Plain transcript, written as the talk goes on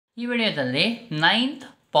ಈ ವಿಡಿಯೋದಲ್ಲಿ 9th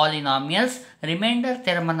polynomials reminder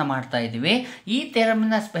ಥಿಯರಮನ್ನು ಮಾಡ್ತಾ ಇದ್ದೀವಿ. ಈ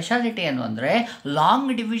ಥಿಯರಮ್ನ ಸ್ಪೆಷಾಲಿಟಿ ಏನು ಅಂದರೆ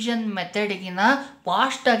ಲಾಂಗ್ ಡಿವಿಷನ್ ಮೆಥಡಿಗಿನ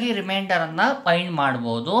ಫಾಸ್ಟಾಗಿ ರಿಮೈಂಡರನ್ನು ಫೈಂಡ್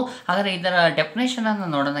ಮಾಡ್ಬೋದು. ಹಾಗಾದರೆ ಇದರ ಡೆಫಿನೇಷನನ್ನು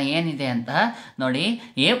ನೋಡೋಣ ಏನಿದೆ ಅಂತ ನೋಡಿ.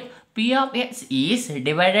 If P of x is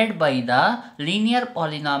divided by the linear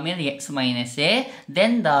polynomial x minus a,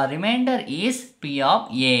 then the remainder is P of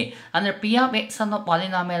a. ಅಂದರೆ P of x ಅನ್ನೋ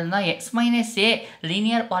ಪಾಲಿನಾಮಿಯಲ್ನ x minus a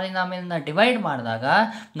linear ಪಾಲಿನಾಮಿಯಲ್ನ divide ಮಾಡಿದಾಗ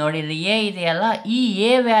ನೋಡಿ ಇಲ್ಲಿ a ಇದೆಯಲ್ಲ, ಈ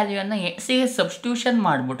a ವ್ಯಾಲ್ಯೂಯನ್ನು ಎಕ್ಸಿಗೆ ಸಬ್ಸ್ಟಿಟ್ಯೂಷನ್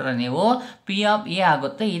ಮಾಡಿಬಿಟ್ರೆ ನೀವು P of a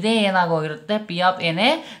ಆಗುತ್ತೆ. ಇದೇ ಏನಾಗೋಗಿರುತ್ತೆ, P of a ನೇ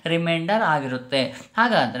ರಿಮೈಂಡರ್ ಆಗಿರುತ್ತೆ.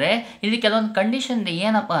 ಹಾಗಾದರೆ ಇಲ್ಲಿ ಕೆಲವೊಂದು ಕಂಡೀಷನ್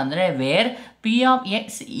ಏನಪ್ಪ ಅಂದರೆ wear P of x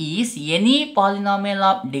is any polynomial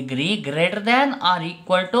of degree greater than or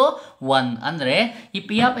equal to 1. ಅಂದರೆ ಈ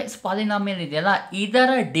P of x ಪಾಲಿನಾಮಿಯಲ್ ಇದೆಯಲ್ಲ, ಇದರ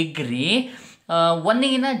ಡಿಗ್ರಿ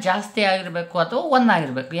ಒನ್ನಿಗಿನ ಜಾಸ್ತಿ ಆಗಿರಬೇಕು ಅಥವಾ 1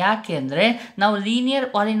 ಆಗಿರಬೇಕು. ಯಾಕೆ ಅಂದರೆ ನಾವು ಲೀನಿಯರ್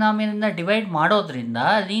ಪಾಲಿನಾಮಿಯಲ್ನ ಡಿವೈಡ್ ಮಾಡೋದ್ರಿಂದ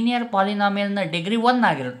ಲೀನಿಯರ್ ಪಾಲಿನಾಮಿಯಲ್ನ ಡಿಗ್ರಿ 1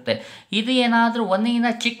 ಆಗಿರುತ್ತೆ. ಇದು ಏನಾದರೂ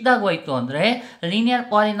ಒನ್ನಿಗಿನ ಚಿಕ್ಕದಾಗಿ ಹೋಯಿತು ಅಂದರೆ ಲೀನಿಯರ್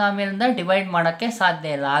ಪಾಲಿನಾಮಿಯಲ್ನ ಡಿವೈಡ್ ಮಾಡೋಕ್ಕೆ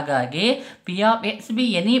ಸಾಧ್ಯ ಇಲ್ಲ. ಹಾಗಾಗಿ P of x be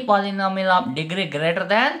any polynomial of degree greater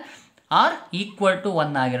than R equal to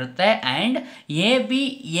 1 ಆಗಿರುತ್ತೆ. And A be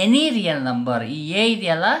any real number, ಈ ಎ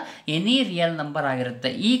ಇದೆಯಲ್ಲ ಎನಿ ರಿಯಲ್ ನಂಬರ್ ಆಗಿರುತ್ತೆ.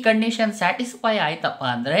 ಈ ಕಂಡೀಷನ್ ಸ್ಯಾಟಿಸ್ಫೈ ಆಯ್ತಪ್ಪ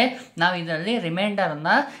ಅಂದರೆ ನಾವು ಇದರಲ್ಲಿ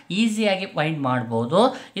ರಿಮೈಂಡರನ್ನು ಈಸಿಯಾಗಿ ಫೈಂಡ್ ಮಾಡ್ಬೋದು.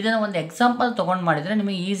 ಇದನ್ನು ಒಂದು ಎಕ್ಸಾಂಪಲ್ ತೊಗೊಂಡು ಮಾಡಿದರೆ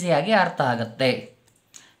ನಿಮಗೆ ಈಸಿಯಾಗಿ ಅರ್ಥ ಆಗುತ್ತೆ.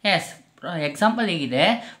 ಎಸ್, ಎಕ್ಸಾಂಪಲ್ ಹೀಗಿದೆ.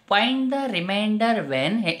 Find the reminder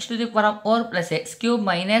when x to the power of 4 plus x cube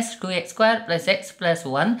minus 2x square plus x plus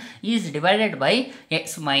 1 is divided by x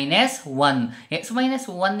minus 1. x minus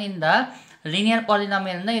 1 ಇಂದ ಲೀನಿಯರ್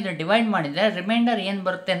ಪಾಲಿನಾಮಿಯಲ್ನ ಇದು ಡಿವೈಡ್ ಮಾಡಿದರೆ ರಿಮೈಂಡರ್ ಏನು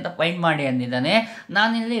ಬರುತ್ತೆ ಅಂತ ಫೈಂಡ್ ಮಾಡಿ ಅಂದಿದ್ದಾನೆ.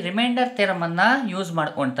 ನಾನಿಲ್ಲಿ reminder ಥಿಯರಮನ್ನು use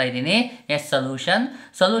ಮಾಡ್ಕೊಳ್ತಾ ಇದ್ದೀನಿ. ಎಸ್,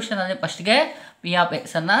 ಸೊಲ್ಯೂಷನಲ್ಲಿ ಫಸ್ಟ್ಗೆ P of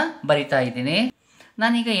x ಅನ್ನು ಬರಿತಾ ಇದ್ದೀನಿ.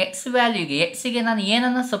 ನಾನೀಗ ಎಕ್ಸ್ ವ್ಯಾಲ್ಯೂಗೆ ಎಕ್ಸಿಗೆ ನಾನು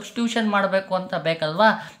ಏನನ್ನು ಸಬ್ಸ್ಟಿಟ್ಯೂಷನ್ ಮಾಡಬೇಕು ಅಂತ ಬೇಕಲ್ವಾ.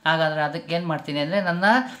 ಹಾಗಾದರೆ ಅದಕ್ಕೆ ಏನು ಮಾಡ್ತೀನಿ ಅಂದರೆ ನನ್ನ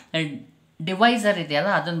ಡಿವೈಸರ್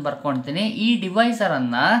ಇದೆಯಲ್ಲ ಅದನ್ನು ಬರ್ಕೊಳ್ತೀನಿ. ಈ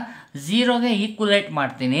ಡಿವೈಸರನ್ನು 0ಗೆ ಈಕ್ಯುಲೇಟ್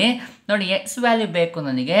ಮಾಡ್ತೀನಿ. ನೋಡಿ, ಎಕ್ಸ್ ವ್ಯಾಲ್ಯೂ ಬೇಕು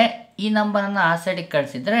ನನಗೆ. ಈ ನಂಬರನ್ನು ಆ ಸೈಡಿಗೆ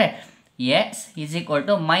ಕಳಿಸಿದರೆ ಎಕ್ಸ್ ಈಸ್ ಈಕ್ವಲ್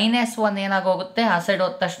ಟು -1 ಏನಾಗೋಗುತ್ತೆ, ಆ ಸೈಡ್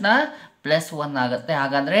ಹೋದ ತಕ್ಷಣ +1 ಆಗುತ್ತೆ.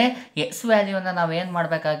 ಹಾಗಾದರೆ ಎಕ್ಸ್ ವ್ಯಾಲ್ಯೂವನ್ನು ನಾವು ಏನು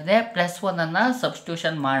ಮಾಡಬೇಕಾಗಿದೆ, +1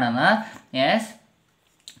 ಸಬ್ಸ್ಟಿಟ್ಯೂಷನ್ ಮಾಡೋಣ. S,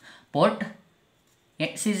 put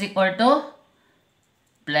x is equal to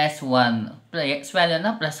 +1. X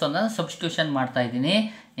ವ್ಯಾಲ್ಯೂನ +1 substitution ಮಾಡ್ತಾ ಇದ್ದೀನಿ.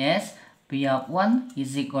 S, P of 1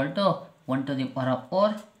 is equal to 1 to the power of 4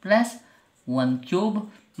 plus 1 cube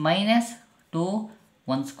minus 2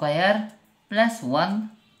 1 square plus 1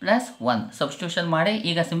 plus 1 substitution ಮಾಡಿ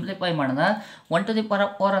ಈಗ ಸಿಂಪ್ಲಿಫೈ ಮಾಡೋಣ. 1 to the power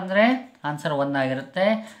of 4 ಅಂದರೆ answer 1 ಆಗಿರುತ್ತೆ,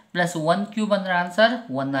 plus 1 cube ಅಂದರೆ answer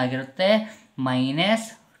 1 ಆಗಿರುತ್ತೆ, minus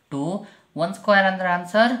 2 1 square ಅಂದರೆ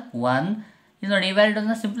ಆನ್ಸರ್ 1. ಇದು ನೋಡಿ,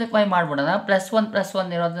 ಇವೆರಡನ್ನ ಸಿಂಪ್ಲಿಫೈ ಮಾಡ್ಬಿಡೋಣ.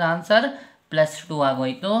 +1 ಇರೋದ್ರ ಆನ್ಸರ್ +2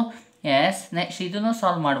 ಆಗೋಯ್ತು. ಎಸ್, ನೆಕ್ಸ್ಟ್ ಇದನ್ನು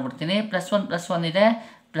ಸಾಲ್ವ್ ಮಾಡಿಬಿಡ್ತೀನಿ. +1 ಇದೆ,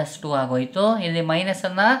 +2 ಆಗೋಯ್ತು. ಇಲ್ಲಿ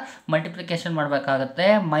ಮೈನಸನ್ನು ಮಲ್ಟಿಪ್ಲಿಕೇಶನ್ ಮಾಡಬೇಕಾಗುತ್ತೆ.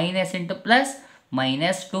 ಮೈನಸ್ ಇಂಟು ಪ್ಲಸ್,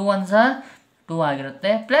 -2 1s 2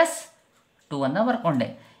 ಆಗಿರುತ್ತೆ, +2 ಬರ್ಕೊಂಡೆ.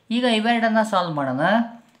 ಈಗ ಇವೆರಡನ್ನು ಸಾಲ್ವ್ ಮಾಡೋಣ.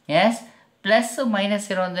 ಎಸ್, ಪ್ಲಸ್ ಮೈನಸ್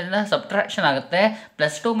ಇರೋದ್ರಿಂದ ಸಬ್ಟ್ರಾಕ್ಷನ್ ಆಗುತ್ತೆ.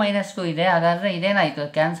 +2 -2 ಇದೆ, ಹಾಗಾದರೆ ಇದೇನಾಯಿತು,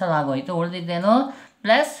 ಕ್ಯಾನ್ಸಲ್ ಆಗೋಯಿತು. ಉಳಿದಿದ್ದೇನು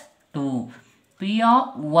 +2. P of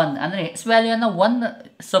 1 ಅಂದರೆ ಎಕ್ಸ್ ವ್ಯಾಲ್ಯೂಯನ್ನು 1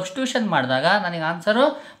 ಸಬ್ಸ್ಟಿಟ್ಯೂಷನ್ ಮಾಡಿದಾಗ ನನಗೆ ಆನ್ಸರು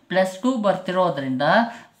 +2 ಬರ್ತಿರೋದ್ರಿಂದ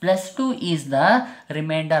 +2 ಈಸ್ ದ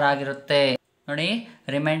ರಿಮೈಂಡರ್ ಆಗಿರುತ್ತೆ. ನೋಡಿ,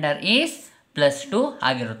 ರಿಮೈಂಡರ್ ಈಸ್ +2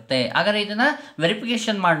 ಆಗಿರುತ್ತೆ. ಹಾಗಾದರೆ ಇದನ್ನು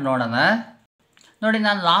ವೆರಿಫಿಕೇಷನ್ ಮಾಡಿ ನೋಡೋಣ. ನೋಡಿ,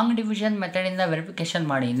 ನಾನು ಲಾಂಗ್ ಡಿವಿಷನ್ ಮೆಥಡಿಂದ ವೆರಿಫಿಕೇಷನ್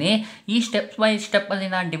ಮಾಡೀನಿ. ಈ ಸ್ಟೆಪ್ ಬೈ ಸ್ಟೆಪ್ಪಲ್ಲಿ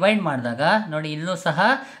ನಾನು ಡಿವೈಡ್ ಮಾಡಿದಾಗ ನೋಡಿ ಇಲ್ಲೂ ಸಹ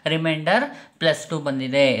ರಿಮೈಂಡರ್ +2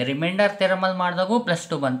 ಬಂದಿದೆ. ರಿಮೈಂಡರ್ ಥಿಯರಮಲ್ಲಿ ಮಾಡಿದಾಗೂ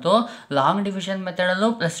 +2 ಬಂತು, ಲಾಂಗ್ ಡಿವಿಷನ್ ಮೆಥಡಲ್ಲೂ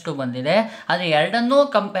 +2 ಬಂದಿದೆ. ಅದು ಎರಡನ್ನೂ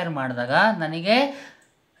ಕಂಪೇರ್ ಮಾಡಿದಾಗ ನನಗೆ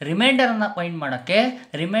ರಿಮೈಂಡರನ್ನು ಫೈಂಡ್ ಮಾಡೋಕ್ಕೆ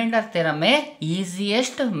ರಿಮೈಂಡರ್ ಥಿಯರಮೇ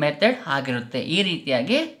ಈಸಿಯೆಸ್ಟ್ ಮೆಥಡ್ ಆಗಿರುತ್ತೆ. ಈ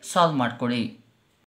ರೀತಿಯಾಗಿ ಸಾಲ್ವ್ ಮಾಡ್ಕೊಳ್ಳಿ.